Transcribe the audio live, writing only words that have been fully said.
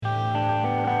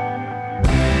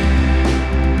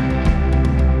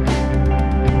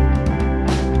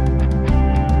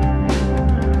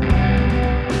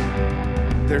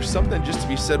there's something just to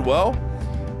be said. Well,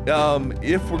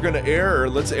 if we're going to err,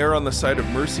 let's err on the side of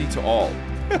mercy to all.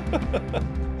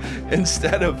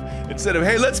 instead of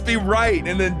hey, let's be right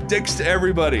and then dicks to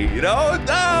everybody.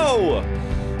 No.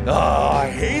 Oh, I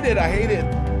hate it.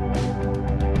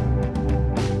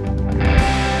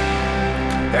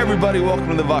 Hey everybody, welcome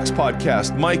to the Vox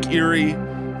Podcast. Mike Erie,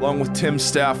 along with Tim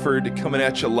Stafford, coming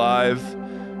at you live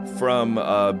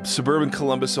from suburban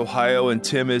Columbus, Ohio, and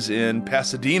Tim is in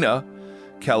Pasadena,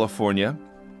 California.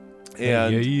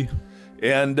 And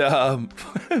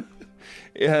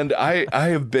and I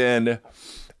have been,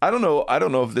 I don't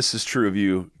know if this is true of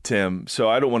you, Tim, so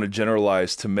I don't want to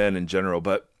generalize to men in general,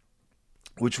 but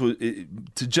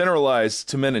to generalize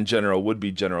to men in general would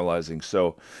be generalizing.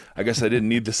 So I guess I didn't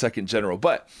need the second general,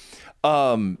 but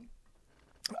I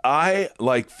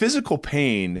like physical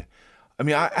pain. I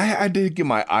mean, I did get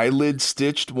my eyelid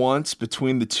stitched once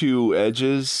between the two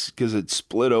edges because it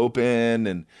split open,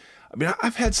 and I mean,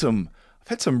 I've had some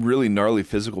really gnarly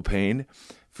physical pain.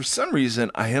 For some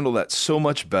reason, I handle that so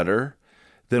much better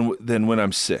than when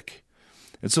I'm sick.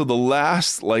 And so the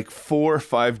last like 4 or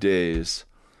 5 days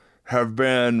have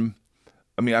been,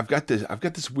 I mean, I've got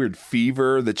this weird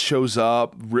fever that shows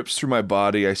up, rips through my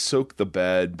body. I soak the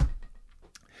bed,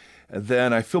 and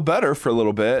then I feel better for a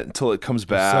little bit until it comes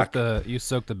back. You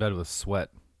soak the bed with sweat.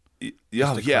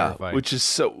 Yeah, clarify. Which is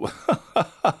so.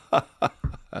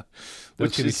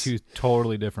 Those could be two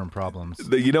totally different problems.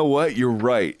 You know what? You're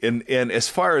right. And as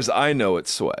far as I know,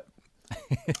 it's sweat.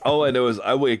 All I know is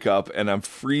I wake up and I'm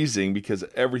freezing because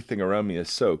everything around me is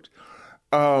soaked.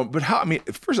 But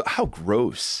how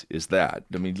gross is that?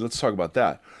 I mean, let's talk about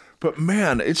that. But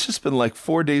man, it's just been like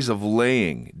 4 days of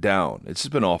laying down. It's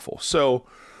just been awful. So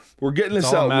we're getting this out.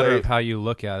 It's all a matter of how you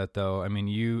look at it, though. I mean,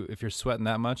 if you're sweating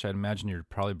that much, I'd imagine you're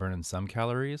probably burning some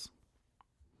calories.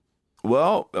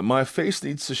 Well, my face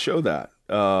needs to show that.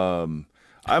 I'm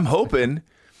hoping,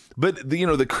 but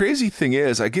the crazy thing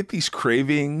is I get these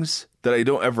cravings that I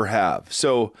don't ever have.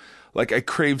 So like I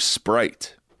crave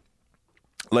Sprite,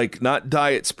 like not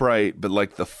diet Sprite, but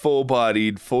like the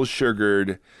full-bodied,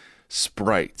 full-sugared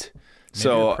Sprite. Maybe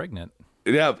you're pregnant.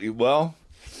 Yeah. Well,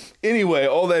 anyway,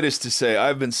 all that is to say,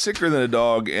 I've been sicker than a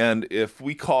dog, and if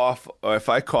I cough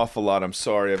a lot, I'm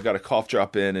sorry. I've got a cough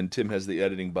drop in, and Tim has the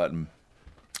editing button.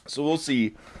 So we'll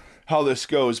see how this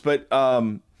goes. But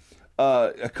a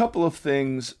couple of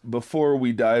things before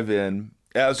we dive in.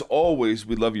 As always,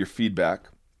 we love your feedback.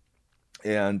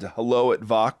 And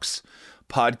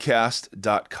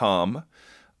hello@voxpodcast.com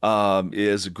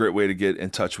is a great way to get in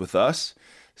touch with us.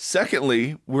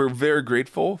 Secondly, we're very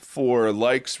grateful for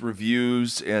likes,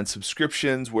 reviews, and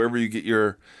subscriptions wherever you get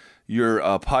your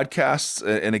podcasts.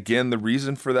 And again, the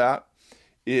reason for that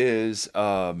is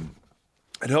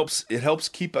it helps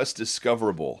keep us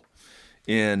discoverable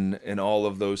in all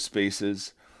of those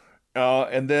spaces.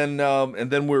 And then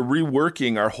we're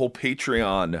reworking our whole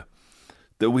Patreon.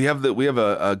 That we have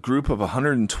a group of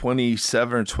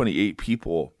 127 or 28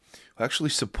 people who actually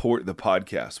support the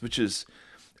podcast, which is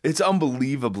it's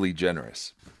unbelievably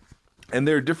generous. And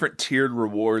there are different tiered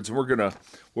rewards, and we're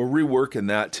reworking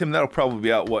that. Tim, that'll probably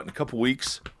be out in a couple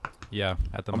weeks. Yeah,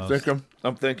 at the most.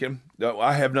 I'm thinking.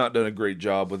 I have not done a great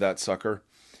job with that sucker.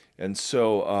 And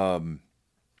so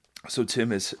Tim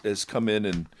has come in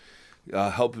and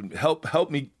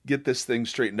help me get this thing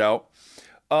straightened out.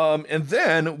 And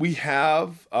then we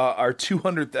have our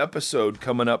 200th episode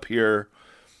coming up here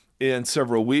in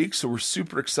several weeks, so we're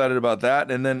super excited about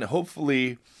that. And then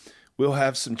hopefully we'll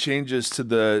have some changes to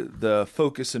the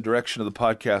focus and direction of the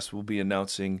podcast we'll be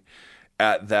announcing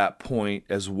at that point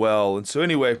as well. And so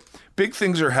anyway, big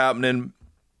things are happening.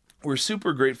 We're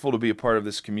super grateful to be a part of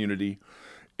this community.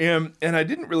 And I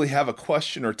didn't really have a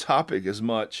question or topic as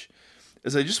much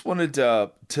as I just wanted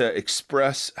to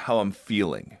express how I'm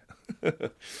feeling.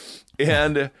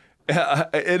 and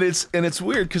it's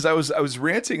weird because I was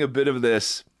ranting a bit of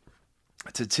this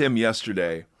to Tim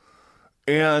yesterday,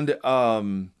 and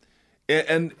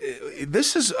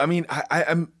this is, I mean,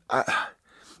 I'm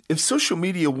if social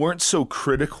media weren't so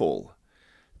critical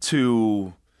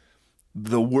to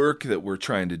the work that we're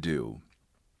trying to do,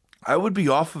 I would be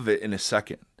off of it in a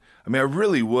second. I mean, I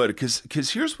really would, because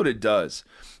here's what it does.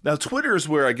 Now, Twitter is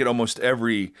where I get almost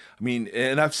every, I mean,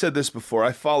 and I've said this before,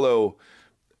 I follow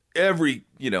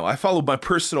my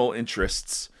personal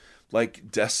interests,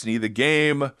 like Destiny, the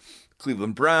game,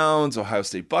 Cleveland Browns, Ohio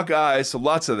State Buckeyes, so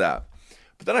lots of that.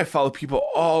 But then I follow people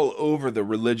all over the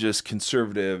religious,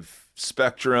 conservative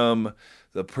spectrum,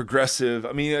 the progressive.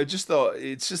 I mean, it's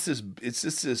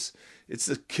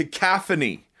a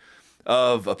cacophony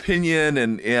of opinion,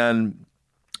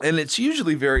 and it's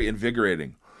usually very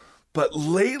invigorating. But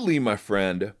lately, my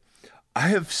friend,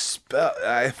 I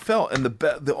felt, and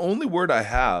the only word I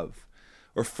have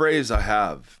or phrase I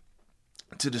have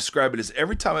to describe it is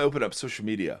every time I open up social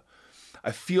media,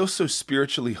 I feel so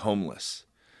spiritually homeless.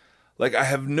 Like I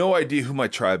have no idea who my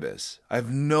tribe is. I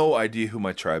have no idea who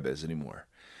my tribe is anymore.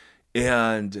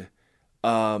 And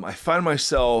I find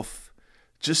myself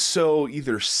just so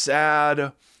either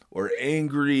sad or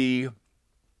angry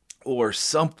or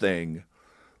something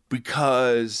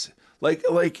because I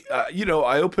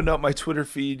opened up my Twitter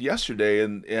feed yesterday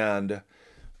and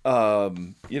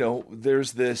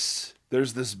there's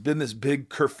been this big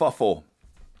kerfuffle.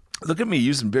 Look at me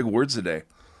using big words today.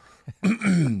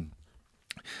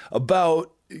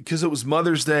 About, because it was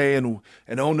Mother's Day and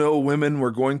oh no, women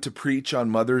were going to preach on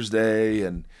Mother's Day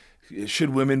and should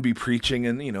women be preaching?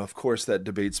 And, of course that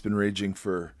debate's been raging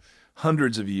for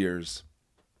hundreds of years.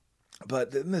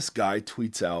 But then this guy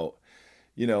tweets out,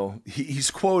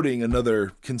 he's quoting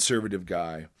another conservative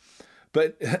guy,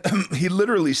 but he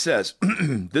literally says,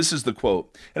 this is the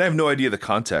quote, and I have no idea the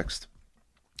context.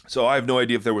 So I have no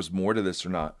idea if there was more to this or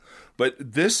not. But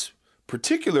this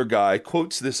particular guy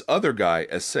quotes this other guy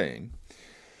as saying,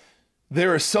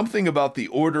 there is something about the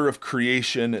order of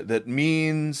creation that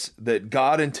means that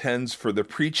God intends for the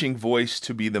preaching voice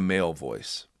to be the male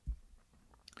voice.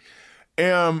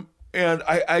 And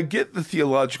I get the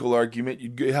theological argument.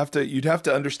 You'd have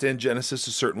to understand Genesis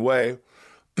a certain way.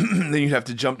 Then you'd have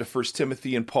to jump to 1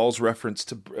 Timothy and Paul's reference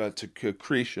to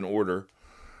creation order.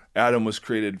 Adam was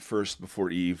created first before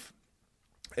Eve,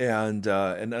 and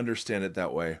understand it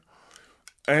that way.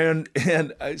 And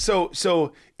so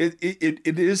it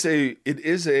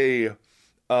is a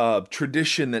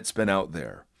tradition that's been out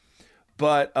there,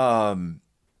 but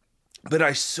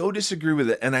I so disagree with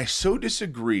it, and I so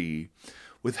disagree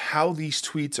with how these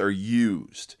tweets are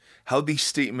used, how these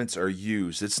statements are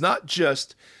used. It's not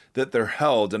just that they're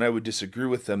held, and I would disagree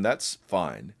with them. That's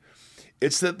fine.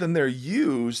 It's that then they're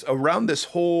used around this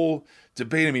whole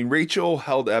debate. I mean, Rachel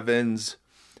Held Evans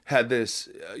had this,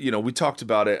 we talked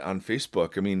about it on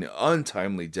Facebook. I mean,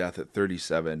 untimely death at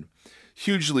 37,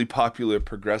 hugely popular,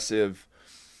 progressive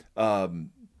young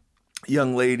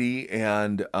lady,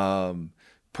 and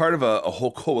part of a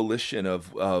whole coalition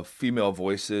of female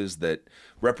voices that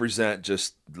represent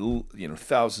just,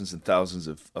 thousands and thousands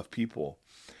of people.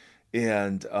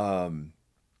 And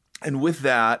with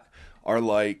that are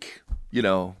like,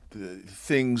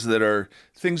 things that are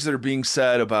being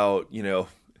said about,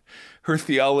 her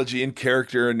theology and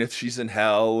character and if she's in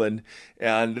hell, and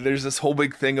there's this whole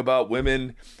big thing about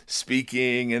women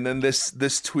speaking, and then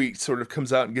this tweet sort of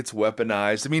comes out and gets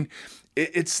weaponized. I mean,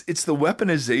 it's the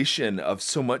weaponization of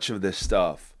so much of this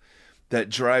stuff that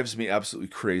drives me absolutely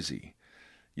crazy.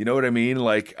 You know what I mean?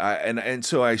 Like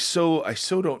so I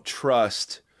don't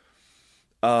trust.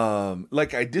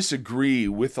 I disagree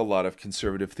with a lot of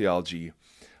conservative theology,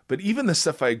 but even the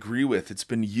stuff I agree with, it's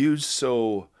been used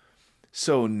so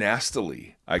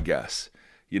nastily, I guess.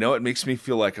 It makes me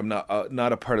feel like I'm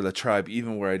not a part of the tribe,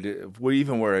 even where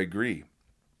I agree.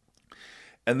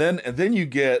 And then you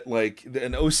get like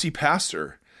an OC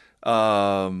pastor.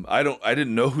 I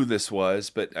didn't know who this was,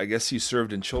 but I guess he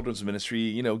served in children's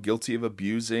ministry. Guilty of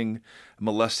abusing,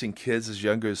 molesting kids as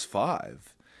young as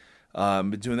 5.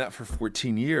 Been doing that for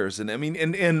 14 years, and I mean,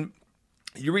 and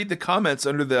you read the comments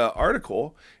under the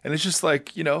article, and it's just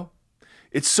like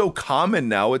it's so common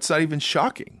now, it's not even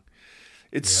shocking.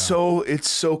 It's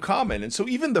so common. And so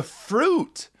even the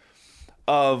fruit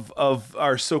of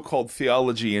our so-called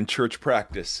theology and church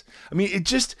practice, I mean, it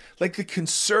just like the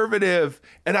conservative,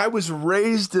 and I was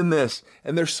raised in this,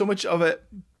 and there's so much of it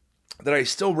that I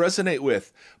still resonate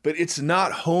with, but it's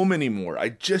not home anymore. I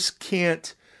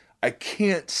can't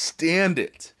stand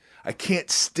it. I can't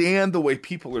stand the way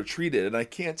people are treated, and I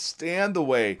can't stand the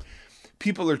way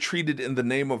people are treated in the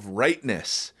name of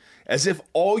rightness, as if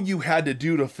all you had to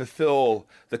do to fulfill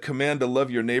the command to love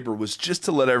your neighbor was just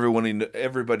to let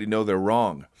everybody know they're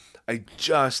wrong. I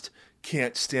just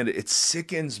can't stand it. It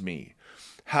sickens me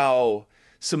how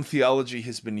some theology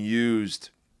has been used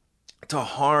to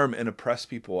harm and oppress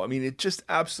people. I mean, it just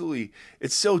absolutely,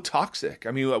 it's so toxic.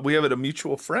 I mean, we have a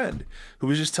mutual friend who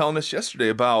was just telling us yesterday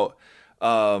about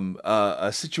a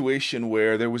situation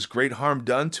where there was great harm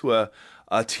done to a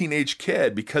teenage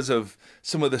kid because of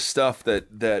some of the stuff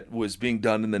that was being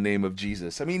done in the name of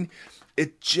Jesus. I mean,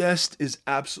 it just is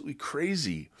absolutely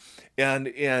crazy.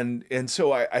 And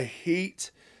so I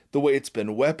hate the way it's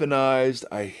been weaponized.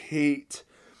 I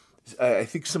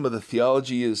think some of the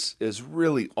theology is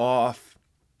really off.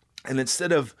 And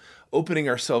instead of opening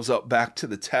ourselves up back to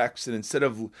the text, and instead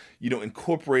of,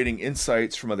 incorporating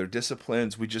insights from other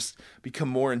disciplines, we just become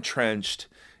more entrenched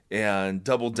and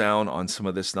double down on some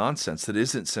of this nonsense that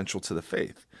isn't central to the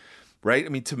faith, right? I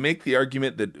mean, to make the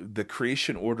argument that the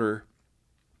creation order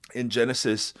in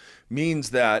Genesis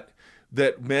means that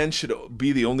men should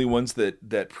be the only ones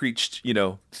that preached,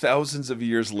 thousands of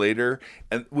years later,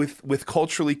 and with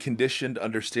culturally conditioned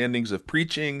understandings of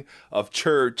preaching, of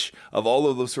church, of all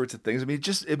of those sorts of things. I mean,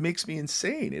 it makes me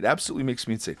insane. It absolutely makes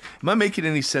me insane. Am I making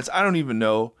any sense? I don't even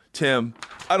know, Tim.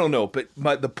 I don't know. But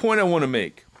the point I want to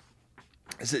make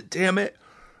is that, damn it,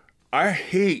 I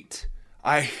hate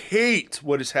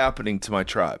what is happening to my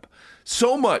tribe.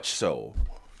 So much so,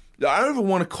 I don't even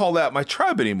want to call that my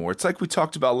tribe anymore. It's like we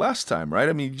talked about last time, right?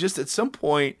 I mean, just at some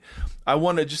point, I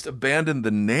want to just abandon the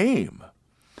name.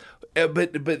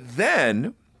 But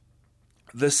then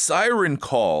the siren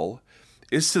call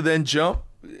is to then jump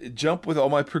with all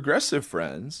my progressive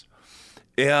friends,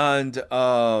 and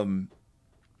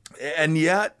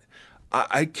yet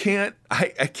I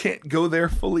can't go there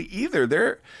fully either.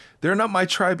 They're not my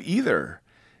tribe either.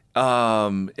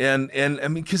 And I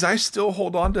mean, because I still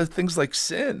hold on to things like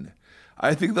sin.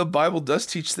 I think the Bible does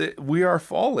teach that we are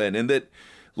fallen, and that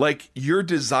like your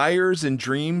desires and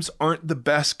dreams aren't the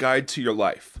best guide to your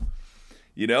life.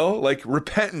 Like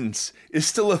repentance is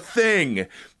still a thing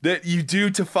that you do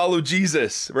to follow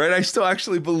Jesus, right? I still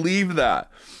actually believe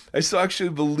that. I still actually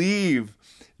believe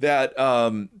that,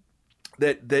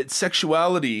 that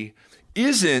sexuality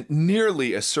isn't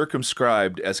nearly as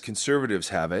circumscribed as conservatives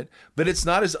have it, but it's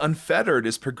not as unfettered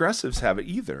as progressives have it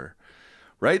either,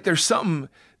 right? There's some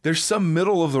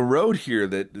middle of the road here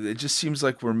that it just seems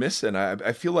like we're missing.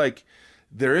 I feel like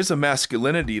there is a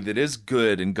masculinity that is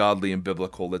good and godly and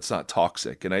biblical that's not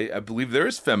toxic, and I believe there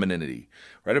is femininity,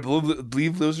 right? I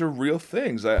believe those are real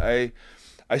things. I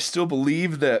still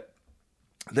believe that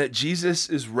Jesus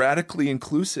is radically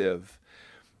inclusive.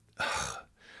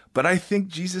 But I think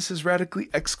Jesus is radically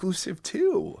exclusive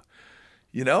too.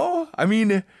 I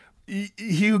mean,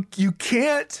 you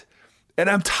can't, and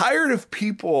I'm tired of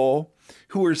people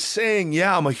who are saying,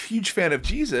 yeah, I'm a huge fan of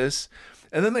Jesus,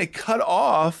 and then they cut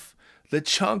off the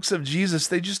chunks of Jesus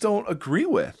they just don't agree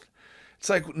with. It's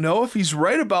like, no, if he's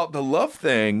right about the love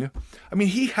thing, I mean,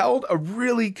 he held a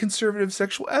really conservative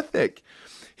sexual ethic.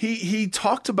 He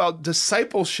talked about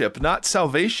discipleship, not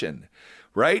salvation.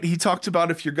 Right? He talked about,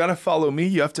 if you're going to follow me,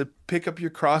 you have to pick up your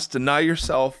cross, deny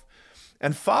yourself,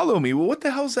 and follow me. Well, what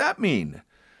the hell does that mean?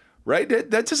 Right?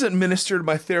 That doesn't minister to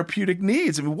my therapeutic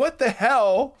needs. I mean, what the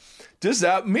hell does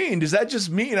that mean? Does that just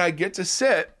mean I get to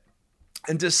sit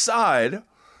and decide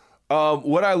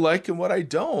what I like and what I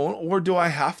don't? Or do I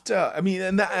have to? I mean,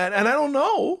 and I don't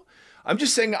know. I'm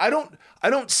just saying I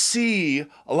don't see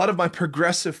a lot of my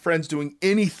progressive friends doing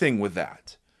anything with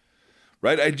that.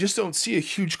 Right? I just don't see a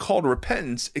huge call to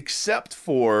repentance except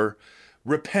for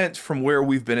repent from where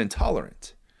we've been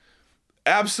intolerant.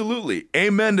 Absolutely.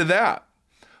 Amen to that.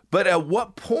 But at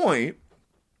what point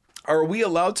are we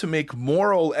allowed to make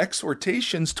moral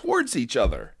exhortations towards each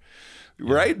other?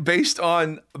 Right? Based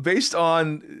on, because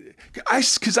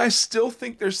I still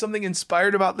think there's something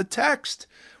inspired about the text,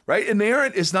 right?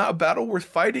 Inerrant is not a battle worth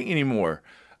fighting anymore.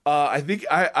 I think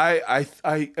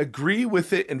I agree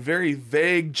with it in very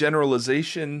vague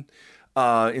generalization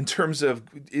in terms of,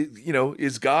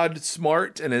 is God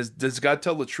smart and does God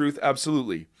tell the truth?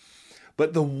 Absolutely.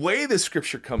 But the way the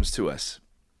scripture comes to us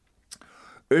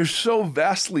is so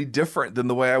vastly different than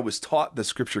the way I was taught the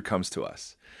scripture comes to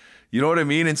us. You know what I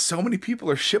mean? And so many people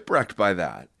are shipwrecked by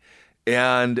that.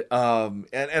 And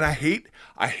I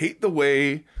hate the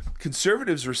way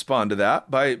conservatives respond to that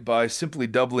by simply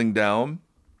doubling down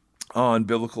on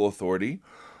biblical authority.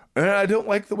 And I don't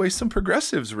like the way some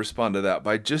progressives respond to that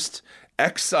by just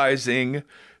excising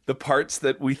the parts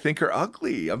that we think are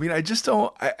ugly. I mean, I just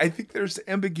don't, I think there's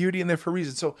ambiguity in there for a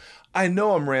reason. So I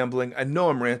know I'm rambling. I know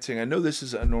I'm ranting. I know this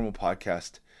is a normal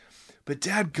podcast, but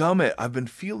dadgummit, I've been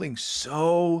feeling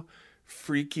so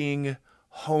freaking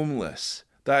homeless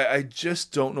that I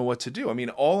just don't know what to do. I mean,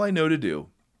 all I know to do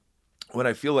when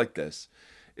I feel like this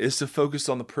is to focus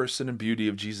on the person and beauty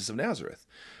of Jesus of Nazareth.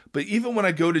 But even when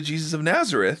I go to Jesus of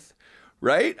Nazareth,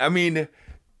 right? I mean,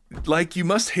 like, you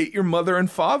must hate your mother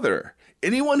and father.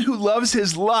 Anyone who loves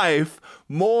his life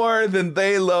more than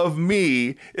they love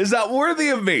me is not worthy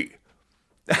of me.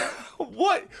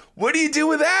 What do you do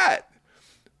with that?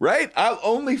 Right? I'll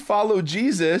only follow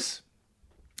Jesus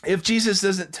if Jesus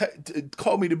doesn't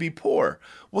call me to be poor.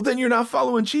 Well, then you're not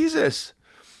following Jesus.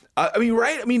 I mean,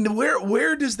 right? I mean,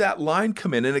 where does that line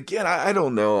come in? And again, I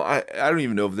don't know. I don't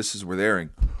even know if this is worth airing.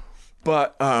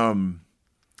 But I'm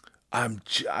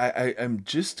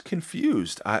just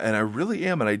confused, and I really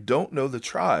am, and I don't know the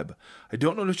tribe.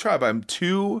 I'm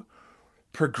too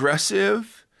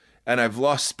progressive and I've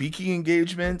lost speaking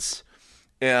engagements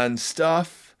and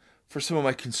stuff for some of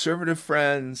my conservative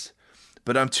friends,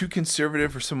 but I'm too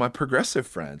conservative for some of my progressive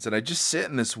friends. And I just sit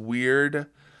in this weird,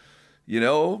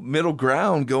 middle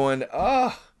ground going,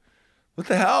 what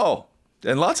the hell?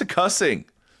 And lots of cussing.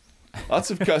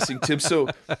 Lots of cussing, Tim. So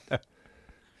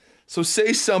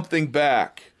say something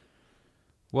back.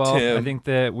 Well, Tim. I think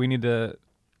that we need to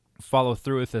follow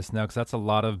through with this now, because that's a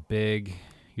lot of big,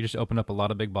 you just opened up a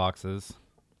lot of big boxes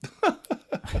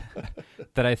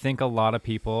that I think a lot of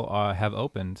people have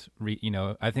opened.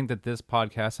 I think that this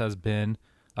podcast has been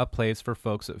a place for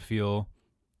folks that feel,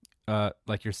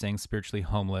 like you're saying, spiritually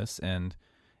homeless. And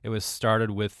it was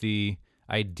started with the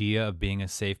idea of being a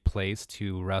safe place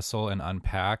to wrestle and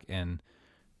unpack and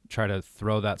try to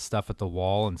throw that stuff at the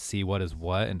wall and see what is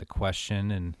what, and to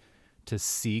question and to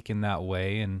seek in that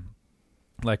way. And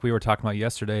like we were talking about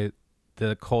yesterday,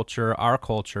 our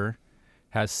culture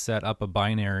has set up a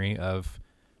binary of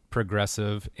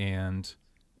progressive and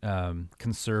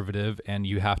conservative, and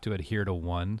you have to adhere to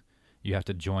one. You have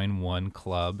to join one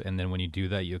club, and then when you do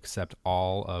that, you accept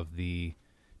all of the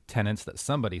tenets that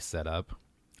somebody set up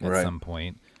at some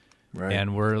point. Right.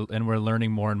 And we're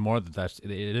learning more and more that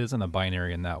it isn't a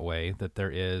binary in that way, that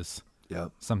there is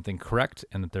something correct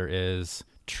and that there is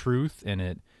truth, and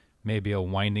it may be a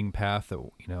winding path that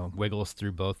wiggles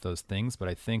through both those things. But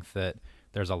I think that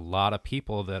there's a lot of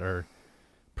people that are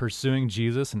pursuing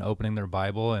Jesus and opening their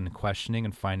Bible and questioning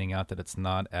and finding out that it's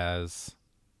not as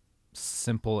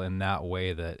simple in that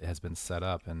way that has been set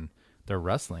up, and they're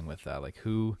wrestling with that. Like,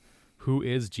 who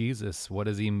is Jesus? What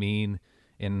does he mean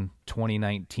in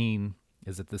 2019?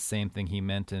 Is it the same thing he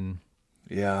meant in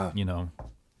Yeah,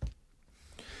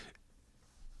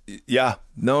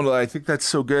 no, I think that's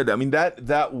so good. I mean,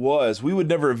 we would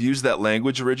never have used that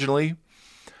language originally.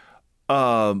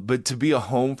 But to be a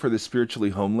home for the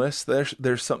spiritually homeless,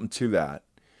 there's something to that.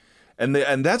 And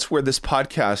that's where this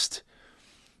podcast,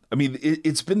 I mean,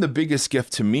 it's been the biggest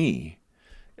gift to me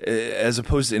as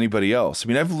opposed to anybody else. I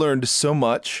mean, I've learned so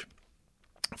much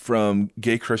from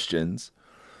gay Christians,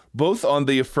 both on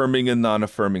the affirming and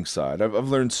non-affirming side. I've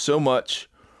learned so much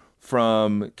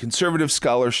from conservative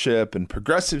scholarship and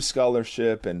progressive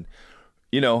scholarship, and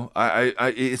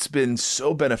I it's been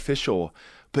so beneficial.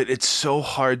 But it's so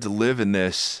hard to live in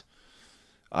this,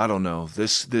 I don't know,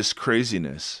 this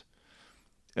craziness.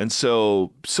 And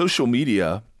so social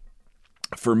media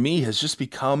for me has just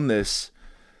become this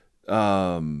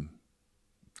kind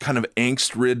of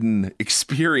angst-ridden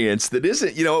experience that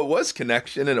isn't, it was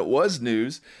connection and it was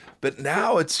news, but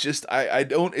now it's just,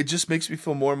 it just makes me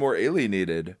feel more and more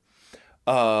alienated.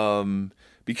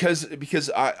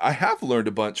 Because I have learned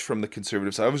a bunch from the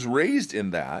conservative side. I was raised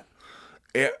in that.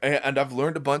 And I've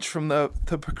learned a bunch from the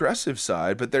progressive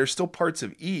side, but there's still parts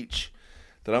of each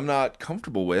that I'm not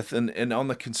comfortable with. And on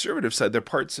the conservative side, there are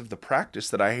parts of the practice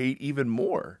that I hate even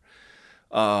more.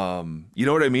 You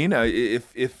know what I mean? There's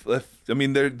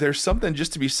something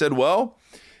just to be said. Well,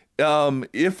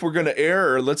 if we're going to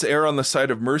err, let's err on the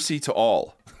side of mercy to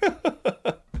all.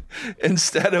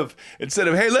 instead of,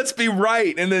 hey, let's be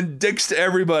right, and then dicks to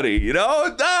everybody,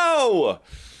 no.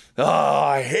 Oh,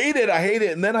 I hate it.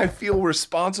 And then I feel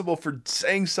responsible for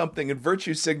saying something and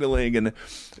virtue signaling. And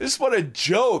what a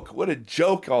joke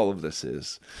all of this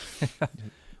is.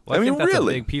 Well, I think that's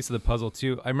really a big piece of the puzzle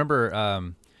too. I remember,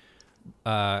 I'm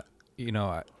a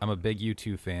big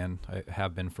U2 fan. I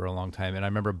have been for a long time. And I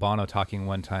remember Bono talking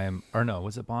one time, or no,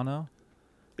 was it Bono?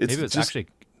 Maybe it was actually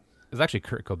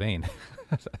Kurt Cobain.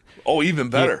 Oh, even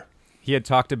better. He had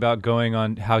talked about going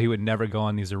on, how he would never go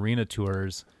on these arena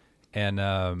tours. And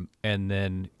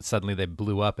then suddenly they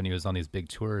blew up, and he was on these big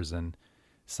tours, and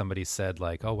somebody said,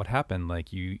 like, oh, what happened?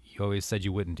 Like, you always said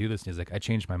you wouldn't do this. And he's like, I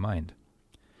changed my mind.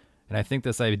 And I think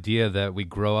this idea that we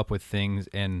grow up with things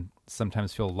and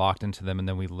sometimes feel locked into them, and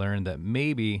then we learn that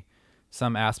maybe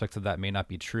some aspects of that may not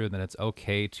be true, then it's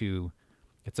okay to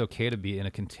be in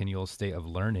a continual state of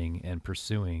learning and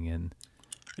pursuing and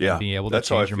being able to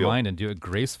change your mind and do it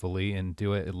gracefully and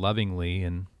do it lovingly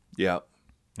and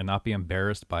not be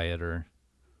embarrassed by it or.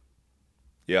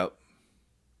 Yep.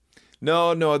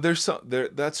 No, there's some there.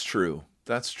 That's true.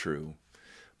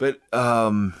 But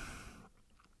Bono,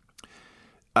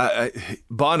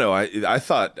 I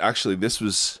thought actually this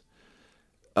was,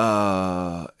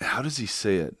 how does he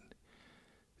say it?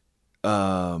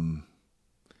 I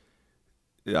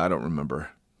don't remember.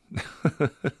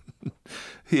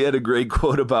 He had a great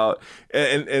quote about,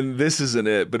 and this isn't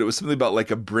it, but it was something about like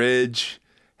a bridge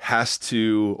has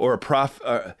to, or a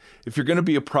prophet, if you're going to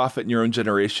be a prophet in your own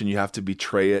generation, you have to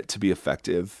betray it to be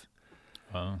effective.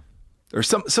 Or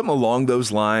something along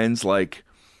those lines. Like,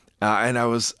 And I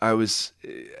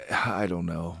don't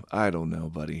know,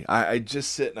 buddy. I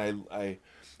just sit and I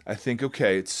think,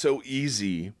 okay, it's so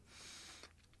easy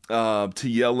to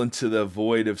yell into the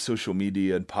void of social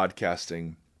media and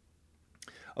podcasting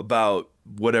about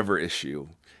whatever issue,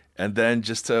 and then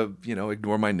just to,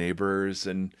 ignore my neighbors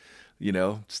and,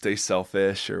 stay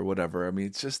selfish or whatever. I mean,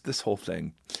 it's just this whole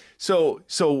thing. So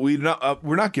we're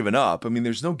not giving up. I mean,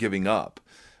 there's no giving up.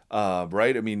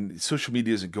 Right? I mean, social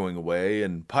media isn't going away,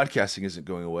 and podcasting isn't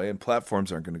going away, and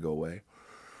platforms aren't going to go away.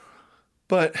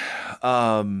 But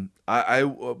I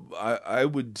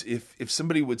would, if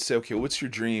somebody would say, okay, what's your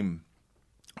dream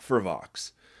for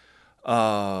Vox?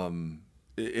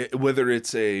 Whether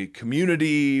it's a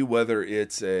community, whether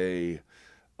it's a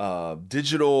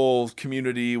digital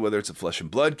community, whether it's a flesh and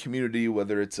blood community,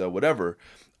 whether it's a whatever,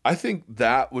 I think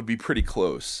that would be pretty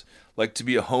close, like to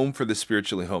be a home for the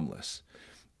spiritually homeless.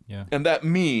 Yeah. And that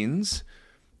means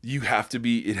it has to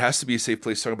be a safe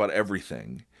place to talk about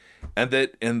everything. And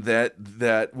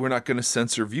that we're not going to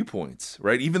censor viewpoints,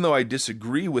 right? Even though I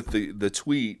disagree with the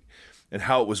tweet and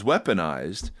how it was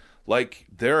weaponized, like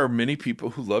there are many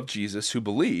people who love Jesus who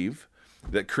believe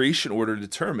that creation order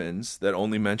determines that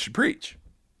only men should preach.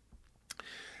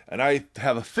 And I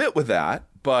have a fit with that,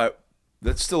 but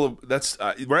that's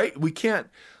right. We can't,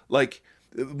 like,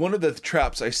 one of the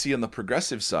traps I see on the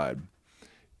progressive side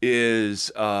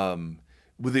is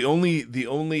with the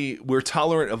only we're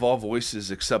tolerant of all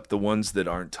voices except the ones that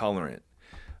aren't tolerant,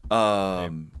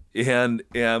 and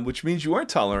which means you aren't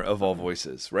tolerant of all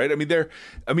voices, right? I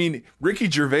mean, Ricky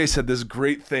Gervais had this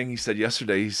great thing he said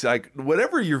yesterday. He's like,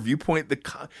 whatever your viewpoint,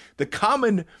 the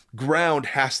common ground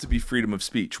has to be freedom of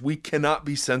speech. We cannot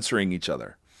be censoring each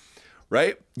other,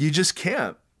 right? You just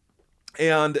can't.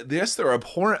 And yes, there are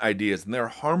abhorrent ideas and there are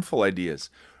harmful ideas,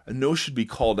 and those should be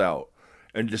called out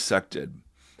and dissected.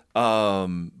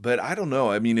 But I don't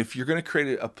know. I mean, if you're going to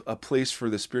create a place for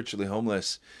the spiritually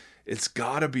homeless, it's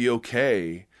got to be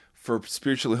okay for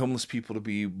spiritually homeless people to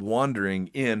be wandering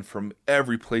in from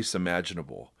every place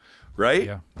imaginable, right?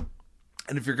 Yeah.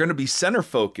 And if you're going to be center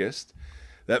focused,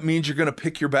 that means you're going to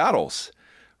pick your battles,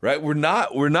 right? You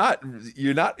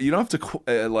don't have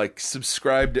to like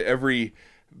subscribe to every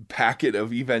packet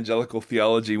of evangelical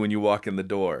theology when you walk in the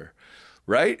door.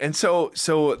 Right. And so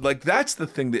like, that's the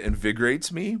thing that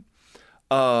invigorates me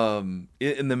in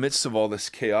the midst of all this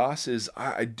chaos is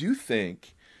I do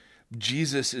think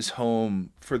Jesus is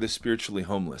home for the spiritually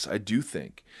homeless. I do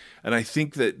think. And I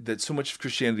think that so much of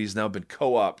Christianity has now been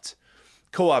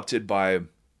co-opted by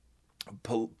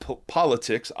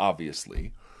politics,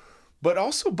 obviously, but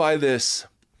also by this,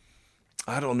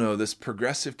 I don't know, this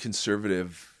progressive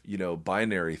conservative,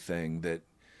 binary thing that,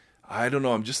 I don't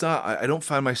know. I don't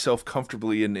find myself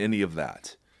comfortably in any of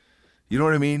that. You know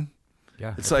what I mean?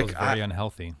 Yeah. It's like very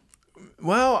unhealthy.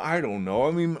 Well, I don't know.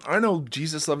 I mean, I know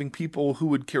Jesus loving people who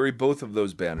would carry both of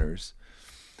those banners,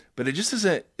 but it just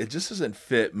doesn't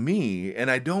fit me. And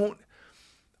I don't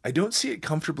see it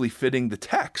comfortably fitting the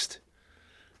text.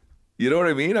 You know what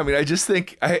I mean? I mean, I just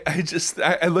think,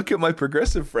 I look at my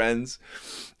progressive friends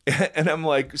and I'm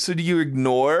like, so do you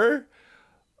ignore,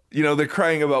 they're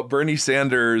crying about Bernie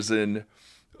Sanders and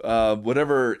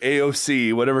whatever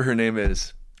AOC, whatever her name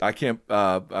is. I can't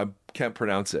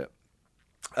pronounce it.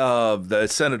 The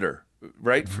senator,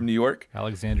 right, from New York,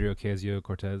 Alexandria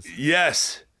Ocasio-Cortez.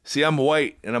 Yes. See, I'm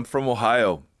white and I'm from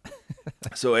Ohio,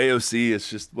 so AOC is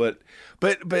just what.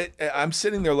 But I'm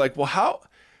sitting there like, well,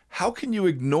 how can you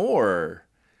ignore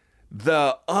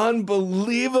the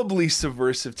unbelievably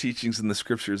subversive teachings in the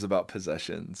scriptures about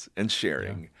possessions and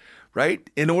sharing? Yeah. Right?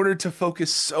 In order to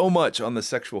focus so much on the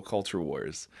sexual culture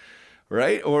wars,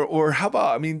 right? Or how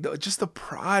about, I mean, just the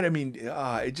pride. I mean,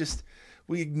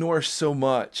 we ignore so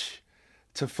much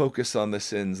to focus on the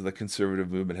sins the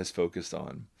conservative movement has focused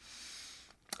on.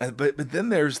 But then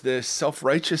there's this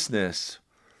self-righteousness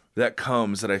that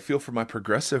comes that I feel for my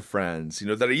progressive friends,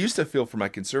 that I used to feel for my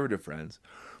conservative friends,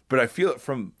 but I feel it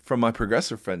from my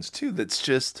progressive friends too. That's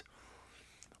just,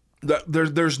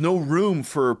 there's no room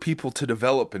for people to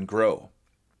develop and grow.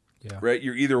 Yeah. Right?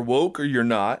 You're either woke or you're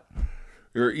not.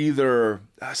 You're either,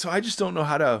 so I just don't know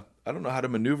how to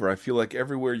maneuver. I feel like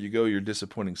everywhere you go, you're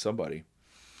disappointing somebody.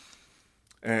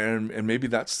 And maybe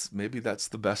that's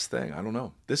the best thing. I don't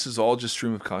know. This is all just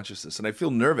stream of consciousness. And I feel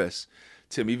nervous,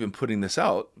 Tim, even putting this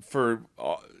out for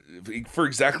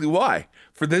exactly why.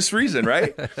 For this reason,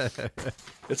 right?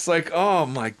 It's like, oh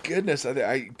my goodness.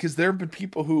 Because there have been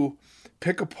people who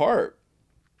pick apart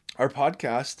our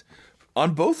podcast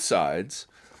on both sides,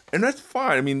 and that's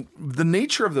fine. I mean, the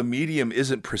nature of the medium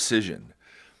isn't precision.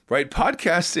 right?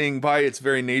 Podcasting by its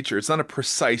very nature, it's not a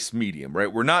precise medium,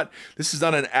 right? This is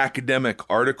not an academic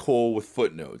article with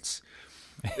footnotes.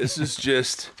 This is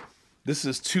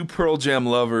two Pearl Jam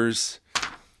lovers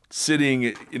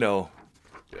sitting,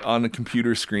 on the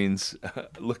computer screens,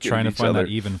 looking trying at to each find other.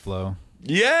 that even flow.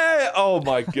 Yeah. Oh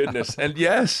my goodness. And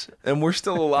yes, and we're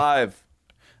still alive.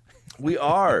 We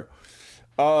are.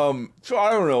 So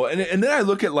I don't know. And then I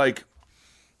look at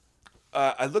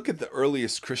the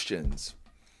earliest Christians,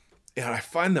 and I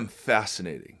find them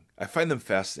fascinating.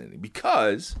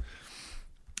 Because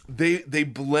they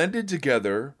blended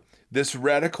together this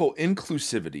radical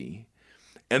inclusivity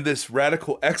and this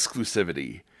radical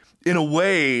exclusivity in a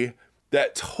way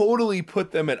that totally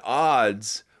put them at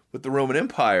odds with the Roman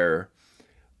Empire,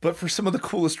 but for some of the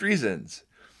coolest reasons.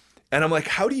 And I'm like,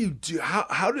 how do you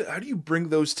bring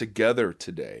those together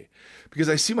today? Because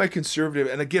I see my conservative,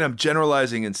 and again, I'm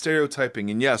generalizing and stereotyping,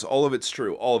 and yes, all of it's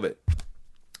true, all of it.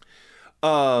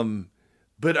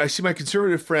 But I see my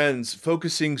conservative friends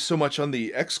focusing so much on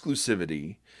the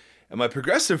exclusivity, and my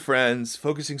progressive friends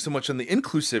focusing so much on the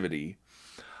inclusivity.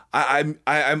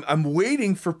 I'm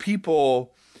waiting for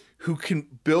people who can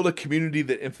build a community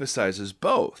that emphasizes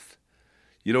both.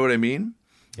 You know what I mean?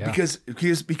 Yeah. Because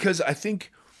I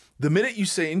think the minute you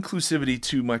say inclusivity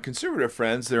to my conservative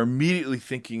friends, they're immediately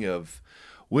thinking of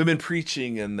women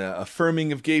preaching and the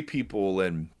affirming of gay people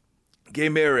and gay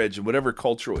marriage and whatever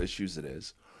cultural issues it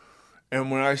is. And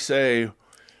when I say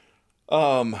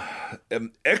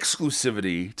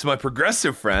exclusivity to my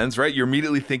progressive friends, right, you're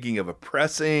immediately thinking of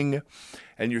oppressing,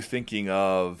 and you're thinking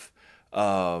of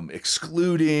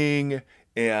excluding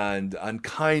and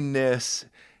unkindness.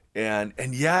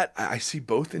 And yet I see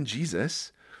both in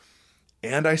Jesus,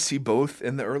 and I see both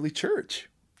in the early church.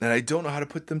 And I don't know how to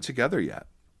put them together yet.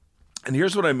 And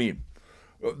here's what I mean.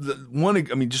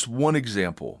 Just one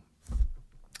example.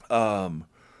 The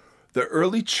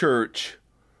early church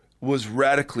was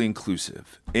radically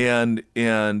inclusive. And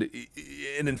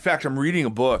in fact, I'm reading a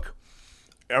book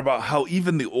about how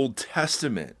even the Old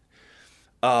Testament,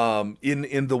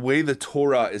 in the way the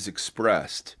Torah is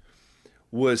expressed,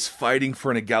 was fighting for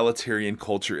an egalitarian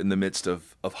culture in the midst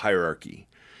of hierarchy.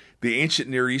 The ancient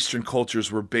Near Eastern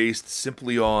cultures were based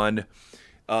simply on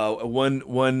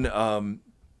one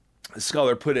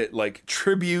scholar put it like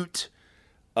tribute.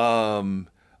 I'm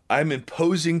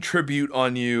imposing tribute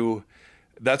on you.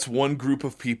 That's one group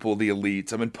of people, the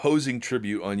elites. I'm imposing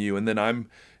tribute on you, and then I'm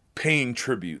paying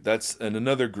tribute. That's in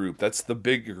another group. That's the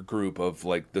bigger group of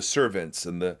like the servants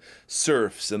and the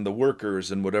serfs and the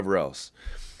workers and whatever else.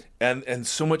 And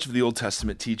so much of the Old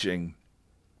Testament teaching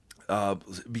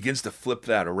begins to flip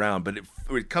that around, but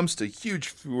it comes to huge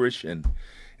fruition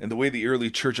in the way the early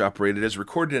church operated, as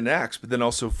recorded in Acts, but then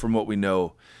also from what we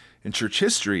know in church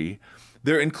history.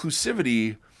 Their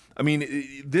inclusivity, I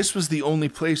mean, this was the only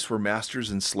place where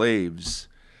masters and slaves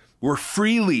were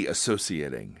freely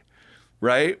associating,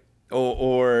 right?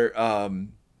 Or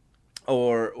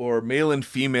male and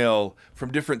female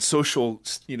from different social,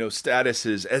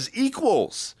 statuses as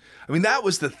equals. I mean, that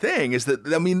was the thing.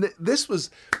 This was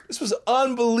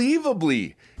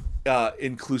unbelievably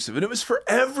inclusive, and it was for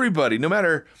everybody, no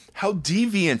matter how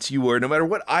deviant you were, no matter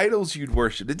what idols you'd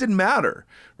worshipped. It didn't matter,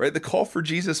 right? The call for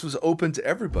Jesus was open to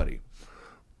everybody.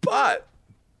 But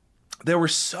they were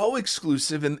so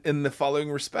exclusive in the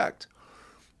following respect.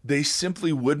 They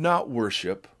simply would not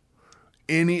worship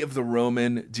any of the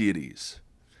Roman deities.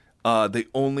 They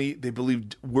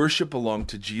believed worship belonged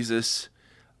to Jesus,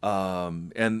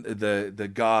 and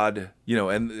the God,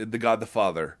 and the God the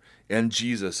Father and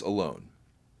Jesus alone.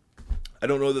 I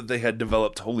don't know that they had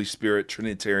developed Holy Spirit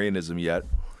Trinitarianism yet,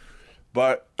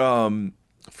 but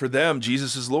for them,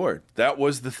 Jesus is Lord. That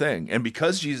was the thing. And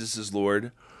because Jesus is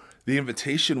Lord, the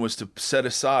invitation was to set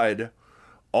aside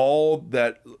all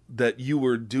that you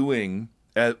were doing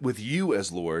with you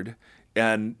as Lord,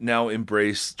 and now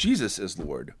embrace Jesus as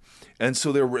Lord. And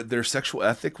so their sexual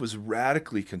ethic was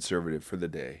radically conservative for the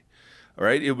day. All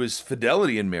right, it was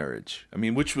fidelity in marriage. I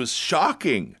mean, which was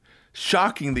shocking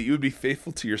that you would be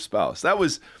faithful to your spouse. That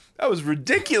was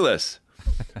ridiculous,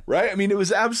 right? I mean, it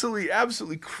was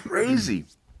absolutely crazy.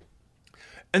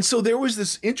 And so there was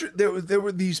this there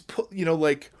were these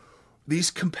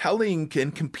these compelling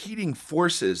and competing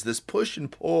forces, this push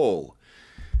and pull.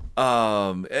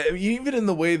 Even in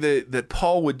the way that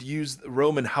Paul would use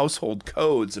Roman household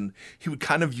codes, and he would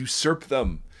kind of usurp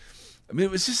them. I mean,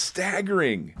 it was just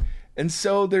staggering. And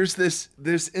so there's this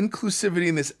inclusivity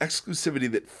and this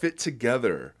exclusivity that fit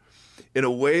together in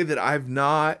a way that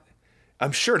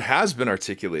I'm sure it has been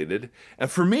articulated. And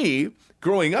for me,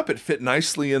 growing up, it fit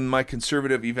nicely in my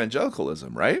conservative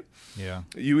evangelicalism, right? Yeah.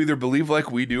 You either believe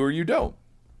like we do or you don't.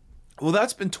 Well,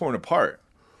 that's been torn apart,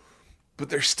 but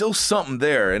there's still something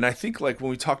there. And I think like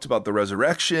when we talked about the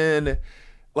resurrection,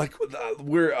 like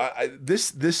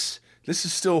this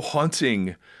is still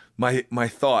haunting my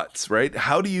thoughts, right?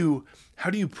 How do you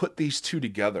put these two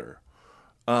together?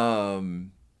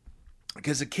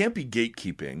 Because it can't be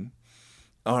gatekeeping.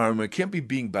 It can't be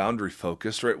being boundary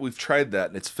focused, right? We've tried that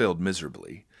and it's failed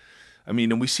miserably. I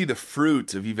mean, and we see the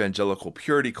fruit of evangelical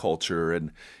purity culture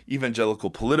and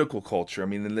evangelical political culture. I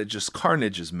mean, and just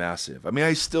carnage is massive. I mean,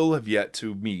 I still have yet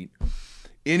to meet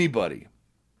anybody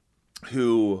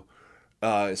who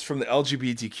is from the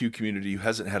LGBTQ community who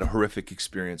hasn't had a horrific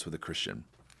experience with a Christian.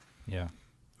 Yeah.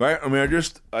 Right? I mean, I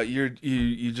just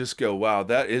you just go, wow,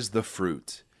 that is the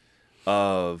fruit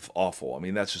of awful. I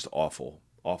mean, that's just awful,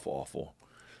 awful, awful.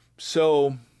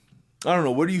 So, I don't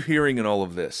know. What are you hearing in all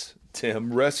of this?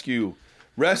 Tim, rescue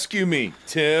me,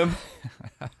 Tim.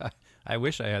 I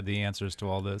wish I had the answers to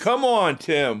all this. Come on,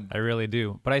 Tim. I really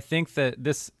do. But I think that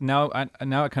this now it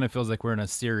kind of feels like we're in a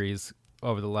series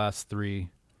over the last 3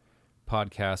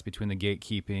 podcasts between the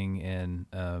gatekeeping and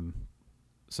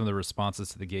some of the responses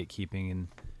to the gatekeeping. And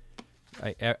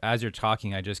as you're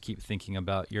talking, I just keep thinking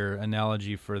about your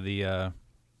analogy for the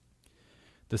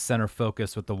center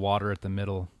focus with the water at the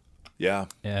middle. Yeah.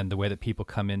 And the way that people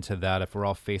come into that, if we're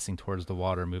all facing towards the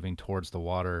water, moving towards the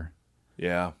water.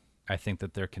 Yeah. I think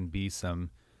that there can be some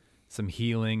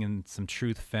healing and some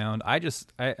truth found. And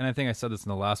I think I said this in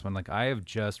the last one, like I have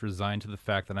just resigned to the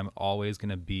fact that I'm always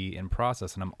going to be in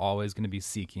process and I'm always going to be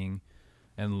seeking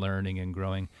and learning and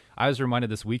growing. I was reminded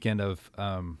this weekend of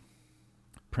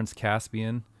Prince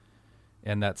Caspian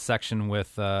and that section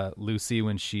with Lucy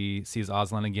when she sees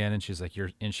Aslan again, and she's like,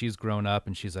 she's grown up,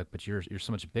 and she's like, but you're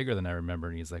so much bigger than I remember.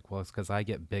 And he's like, well, it's because I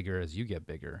get bigger as you get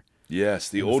bigger. Yes,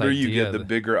 the older you get, the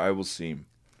bigger I will seem.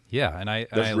 Yeah, and I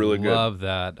really love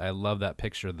that. I love that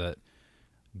picture that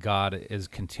God is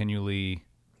continually,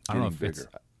 I don't know if bigger.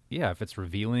 If it's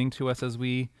revealing to us as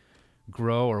we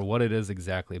grow or what it is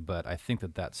exactly, but I think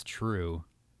that that's true.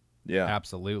 Yeah,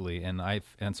 absolutely. And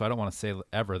so I don't want to say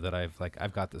ever that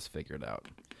I've got this figured out.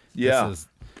 Yeah,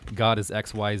 God is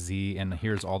X, Y, Z, and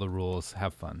here's all the rules.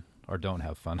 Have fun or don't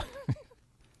have fun.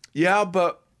 Yeah,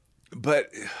 but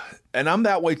and I'm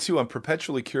that way too. I'm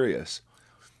perpetually curious,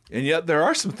 and yet there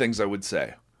are some things I would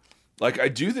say. Like I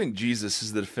do think Jesus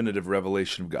is the definitive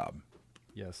revelation of God.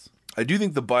 Yes, I do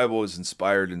think the Bible is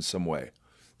inspired in some way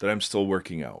that I'm still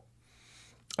working out.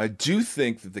 I do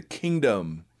think that the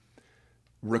kingdom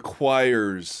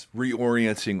requires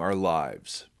reorienting our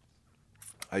lives.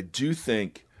 I do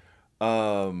think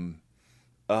love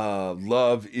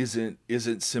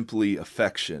isn't simply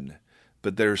affection,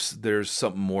 but there's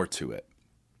something more to it.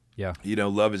 Yeah,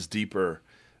 love is deeper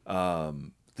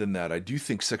than that. I do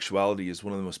think sexuality is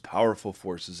one of the most powerful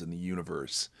forces in the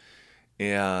universe,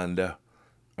 and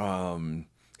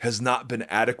has not been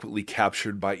adequately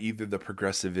captured by either the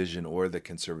progressive vision or the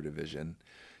conservative vision.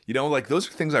 Those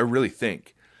are things I really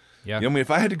think. Yeah. I mean, if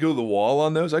I had to go to the wall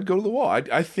on those, I'd go to the wall.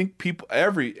 I think people,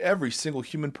 every single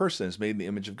human person is made in the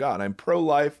image of God. I'm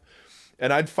pro-life,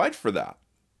 and I'd fight for that.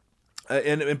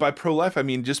 And by pro-life, I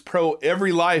mean just pro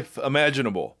every life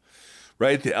imaginable,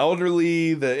 right? The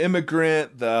elderly, the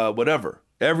immigrant, the whatever,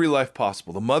 every life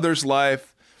possible, the mother's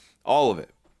life, all of it.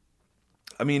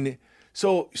 I mean,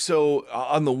 so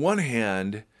on the one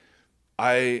hand,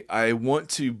 I want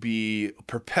to be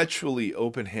perpetually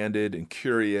open-handed and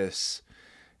curious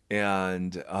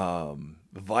and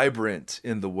vibrant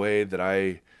in the way that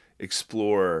I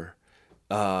explore.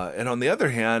 And on the other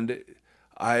hand,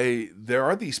 there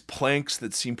are these planks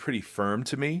that seem pretty firm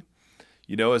to me,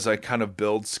 as I kind of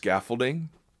build scaffolding.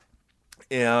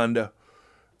 And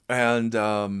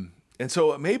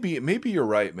so maybe you're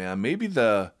right, man. Maybe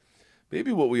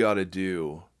what we ought to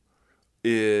do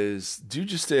is do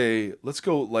just let's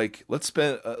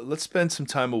spend some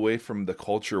time away from the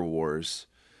culture wars,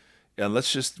 and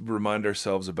let's just remind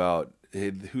ourselves about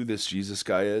who this Jesus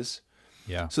guy is.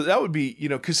 Yeah. So that would be,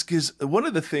 because one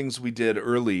of the things we did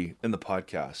early in the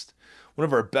podcast, one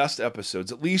of our best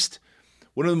episodes, at least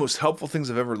one of the most helpful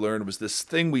things I've ever learned, was this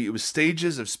thing it was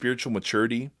stages of spiritual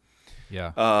maturity.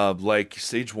 Yeah. Like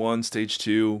stage 1, stage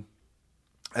 2.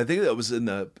 I think it was in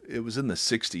the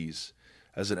 60s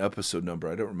as an episode number.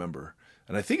 I don't remember.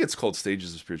 And I think it's called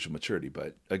Stages of Spiritual Maturity.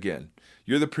 But again,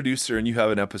 you're the producer and you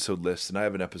have an episode list and I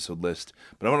have an episode list.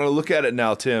 But I want to look at it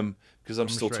now, Tim, because I'm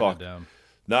still talking.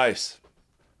 Nice.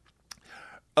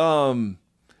 But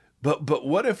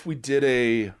what if we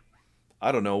did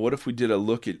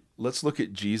let's look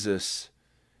at Jesus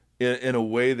in a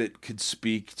way that could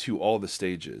speak to all the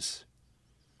stages.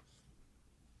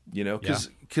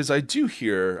 Because I do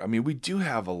hear, I mean, we do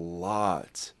have a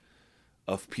lot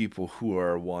of people who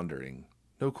are wandering.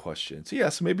 No question. So,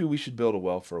 so maybe we should build a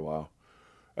well for a while.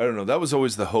 I don't know. That was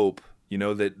always the hope,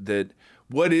 that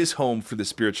what is home for the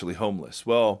spiritually homeless?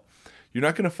 Well, you're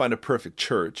not going to find a perfect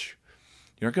church.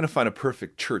 You're not going to find a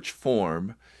perfect church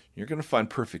form. You're going to find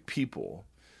perfect people,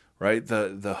 right?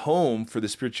 The home for the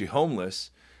spiritually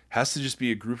homeless has to just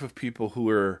be a group of people who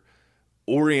are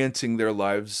orienting their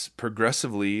lives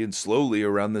progressively and slowly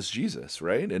around this Jesus,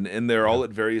 right? And they're all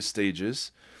at various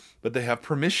stages, but they have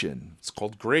permission. It's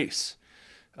called grace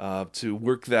to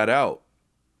work that out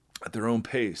at their own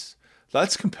pace.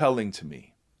 That's compelling to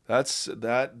me.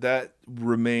 That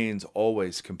remains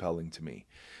always compelling to me.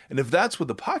 And if that's what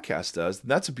the podcast does, then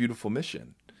that's a beautiful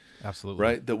mission. Absolutely.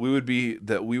 Right? That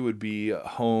we would be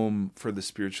home for the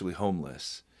spiritually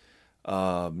homeless.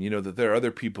 That there are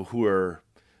other people who are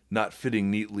not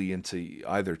fitting neatly into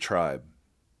either tribe.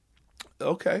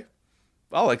 Okay.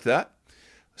 I like that.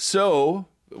 So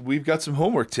we've got some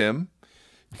homework, Tim.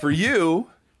 For you,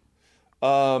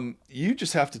 you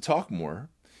just have to talk more.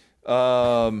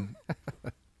 And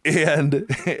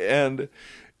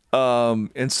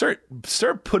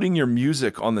start putting your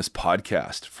music on this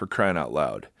podcast, for crying out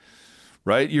loud.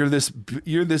 Right? You're this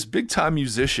big time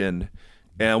musician,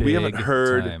 and we haven't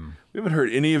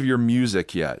heard any of your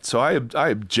music yet. So I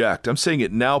object. I'm saying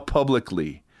it now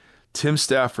publicly. Tim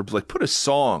Stafford, put a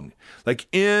song,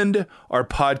 end our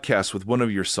podcast with one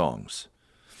of your songs.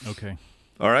 Okay.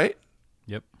 All right?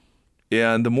 Yep.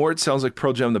 And the more it sounds like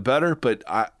Pearl Jam, the better, but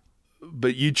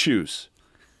you choose.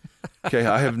 Okay,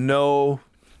 I have no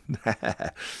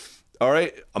All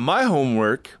right, my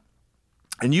homework,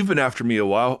 and you've been after me a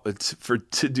while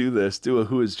to do this, do a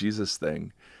Who is Jesus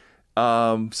thing.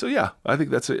 So yeah, I think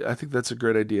that's a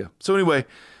great idea. So anyway,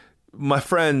 my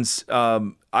friends,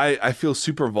 I feel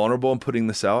super vulnerable in putting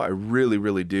this out. I really,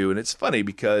 really do. And it's funny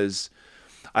because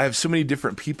I have so many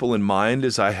different people in mind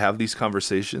as I have these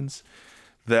conversations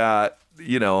that,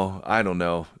 I don't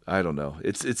know.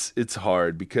 It's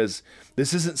hard because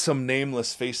this isn't some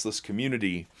nameless, faceless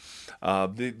community.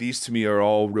 These to me are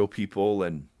all real people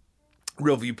and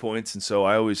real viewpoints. And so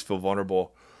I always feel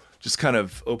vulnerable, just kind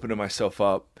of opening myself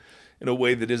up in a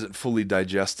way that isn't fully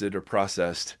digested or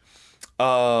processed.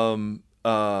 But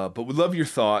we love your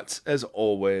thoughts as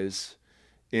always.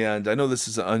 And I know this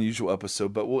is an unusual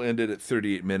episode, but we'll end it at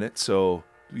 38 minutes. So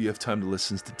you have time to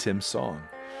listen to Tim's song.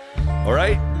 All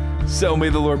right. So may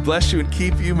the Lord bless you and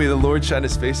keep you. May the Lord shine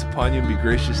his face upon you and be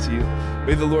gracious to you.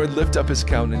 May the Lord lift up his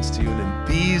countenance to you. And in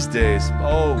these days,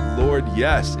 oh Lord,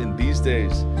 yes, in these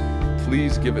days,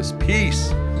 please give us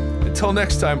peace. Until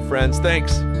next time, friends,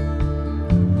 thanks.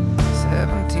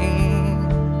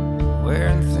 17,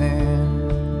 wearing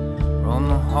thin, roam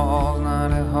the halls,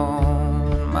 not at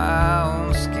home, in my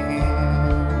own skin.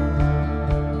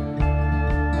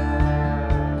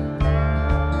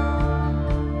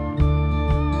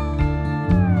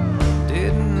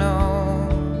 Didn't know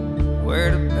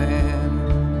where to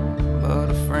bend, but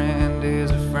a friend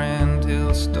is a friend till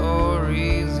the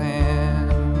story's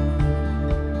end.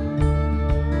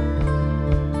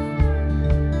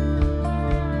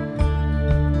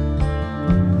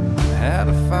 Had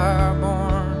a fire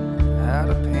born out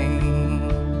of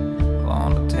pain,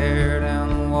 long to tear down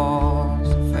the walls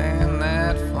and fan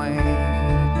that flame.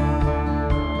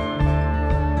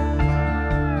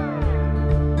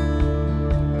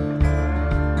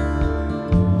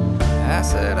 I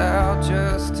set out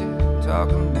just to talk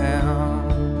them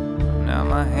down. Now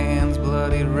my hands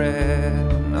bloody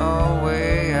red, no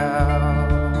way out.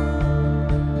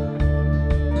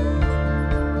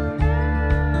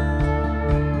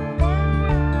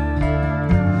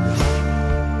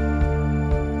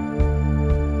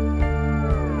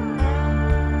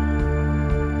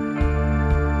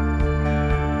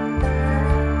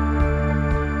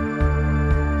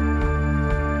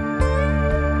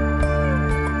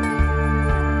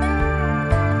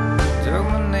 Took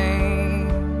my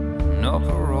name, no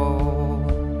parole,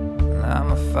 and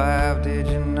I'm a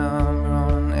 5-digit number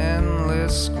on an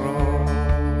endless scroll.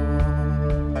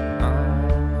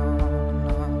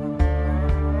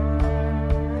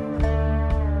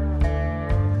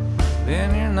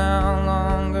 Been here now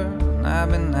longer than I've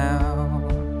been out.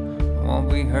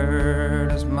 Won't be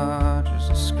heard as much as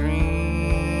a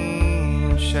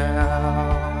scream and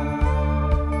shout.